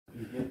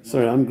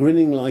Sorry, I'm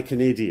grinning like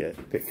an idiot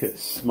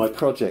because my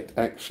project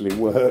actually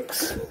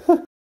works.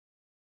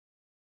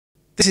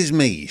 This is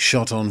me,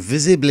 shot on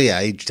visibly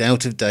aged,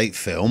 out-of-date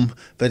film,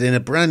 but in a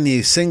brand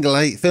new single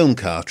 8 film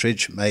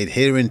cartridge made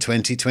here in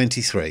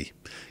 2023.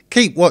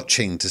 Keep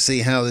watching to see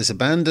how this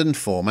abandoned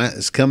format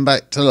has come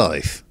back to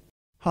life.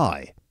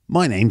 Hi,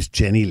 my name's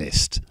Jenny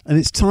List, and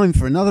it's time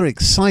for another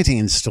exciting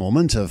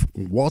instalment of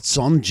What's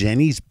on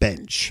Jenny's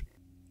Bench.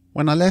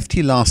 When I left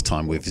you last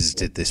time we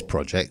visited this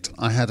project,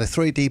 I had a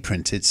 3D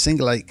printed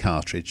single 8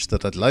 cartridge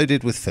that I'd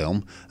loaded with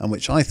film and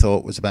which I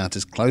thought was about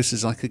as close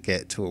as I could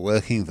get to a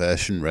working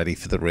version ready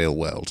for the real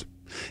world.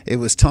 It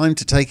was time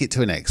to take it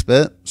to an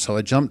expert, so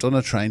I jumped on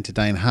a train to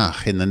Den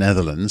Haag in the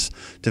Netherlands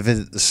to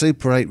visit the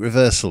Super 8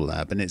 reversal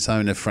lab and its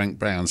owner Frank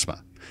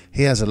Bruinsma.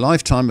 He has a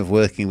lifetime of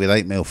working with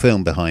 8mm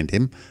film behind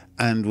him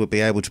and would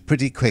be able to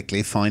pretty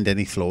quickly find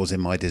any flaws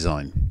in my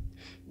design.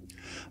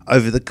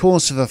 Over the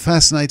course of a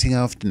fascinating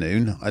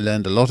afternoon, I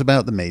learned a lot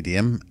about the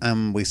medium,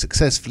 and we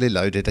successfully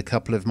loaded a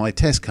couple of my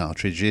test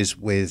cartridges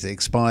with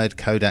expired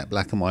Kodak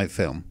black and white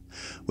film.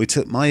 We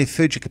took my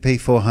Fujica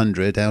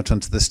P400 out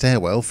onto the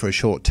stairwell for a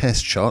short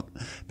test shot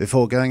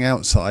before going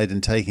outside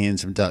and taking in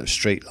some Dutch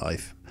street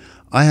life.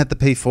 I had the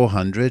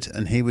P400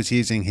 and he was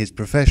using his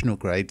professional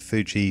grade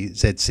Fuji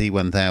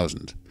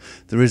ZC-1000.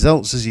 The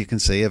results, as you can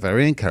see, are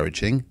very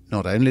encouraging.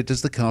 Not only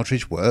does the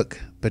cartridge work,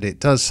 but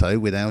it does so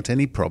without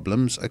any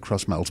problems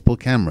across multiple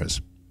cameras.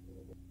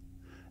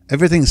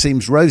 Everything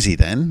seems rosy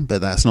then,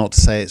 but that's not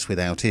to say it's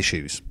without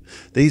issues.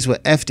 These were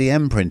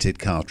FDM printed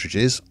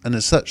cartridges, and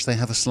as such they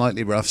have a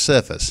slightly rough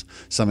surface,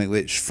 something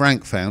which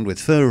Frank found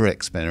with further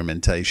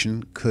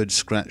experimentation could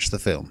scratch the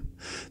film.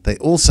 They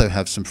also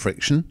have some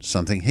friction,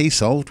 something he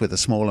solved with a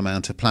small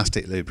amount of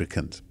plastic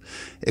lubricant.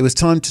 It was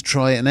time to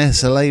try an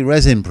SLA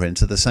resin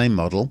print of the same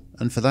model,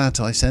 and for that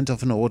I sent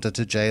off an order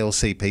to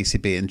JLC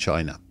PCB in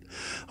China.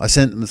 I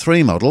sent them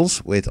 3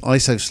 models with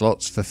ISO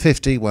slots for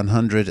 50,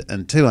 100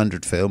 and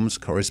 200 films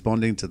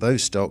corresponding to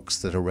those stocks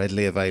that are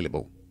readily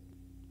available.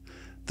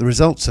 The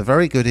results are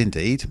very good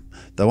indeed,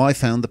 though I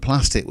found the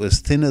plastic was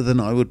thinner than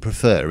I would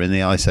prefer in the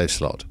ISO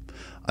slot.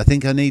 I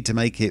think I need to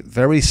make it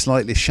very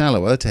slightly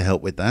shallower to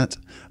help with that,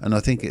 and I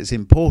think it's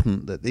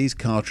important that these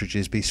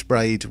cartridges be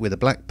sprayed with a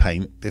black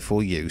paint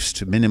before use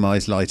to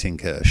minimise light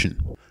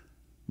incursion.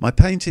 My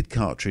painted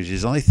cartridge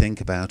is, I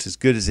think, about as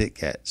good as it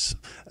gets,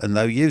 and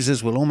though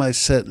users will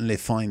almost certainly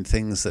find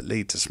things that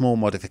lead to small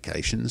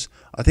modifications,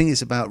 I think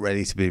it's about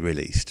ready to be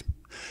released.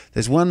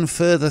 There's one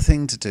further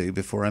thing to do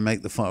before I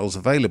make the files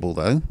available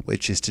though,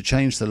 which is to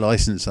change the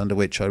license under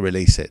which I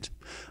release it.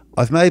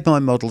 I've made my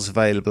models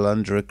available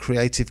under a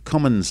Creative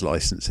Commons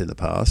license in the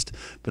past,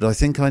 but I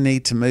think I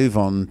need to move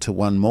on to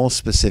one more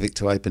specific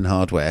to open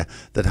hardware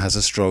that has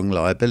a strong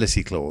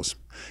liability clause.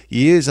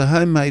 You use a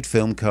homemade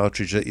film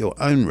cartridge at your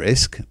own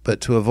risk,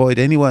 but to avoid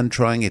anyone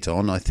trying it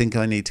on, I think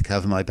I need to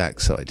cover my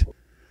backside.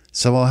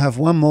 So I'll have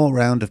one more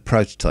round of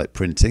prototype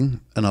printing,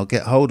 and I'll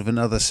get hold of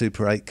another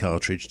Super 8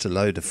 cartridge to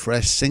load a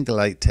fresh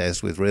single 8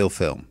 test with real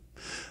film.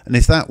 And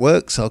if that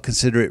works, I'll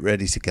consider it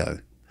ready to go.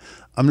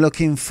 I'm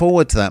looking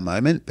forward to that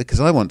moment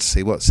because I want to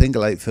see what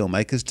single 8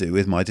 filmmakers do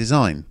with my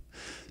design.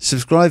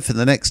 Subscribe for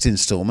the next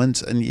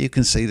instalment and you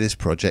can see this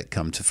project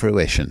come to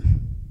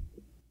fruition.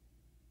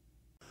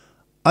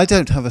 I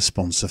don't have a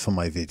sponsor for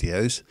my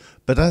videos,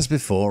 but as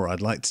before I'd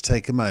like to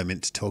take a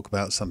moment to talk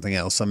about something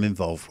else I'm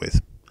involved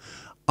with.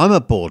 I'm a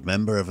board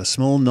member of a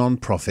small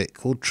non-profit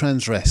called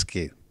Trans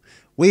Rescue.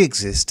 We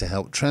exist to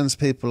help trans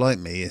people like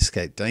me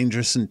escape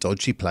dangerous and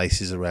dodgy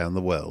places around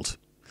the world.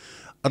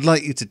 I'd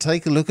like you to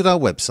take a look at our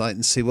website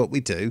and see what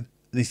we do,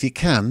 and if you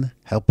can,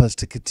 help us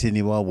to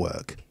continue our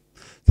work.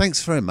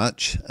 Thanks very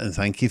much, and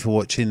thank you for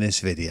watching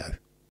this video.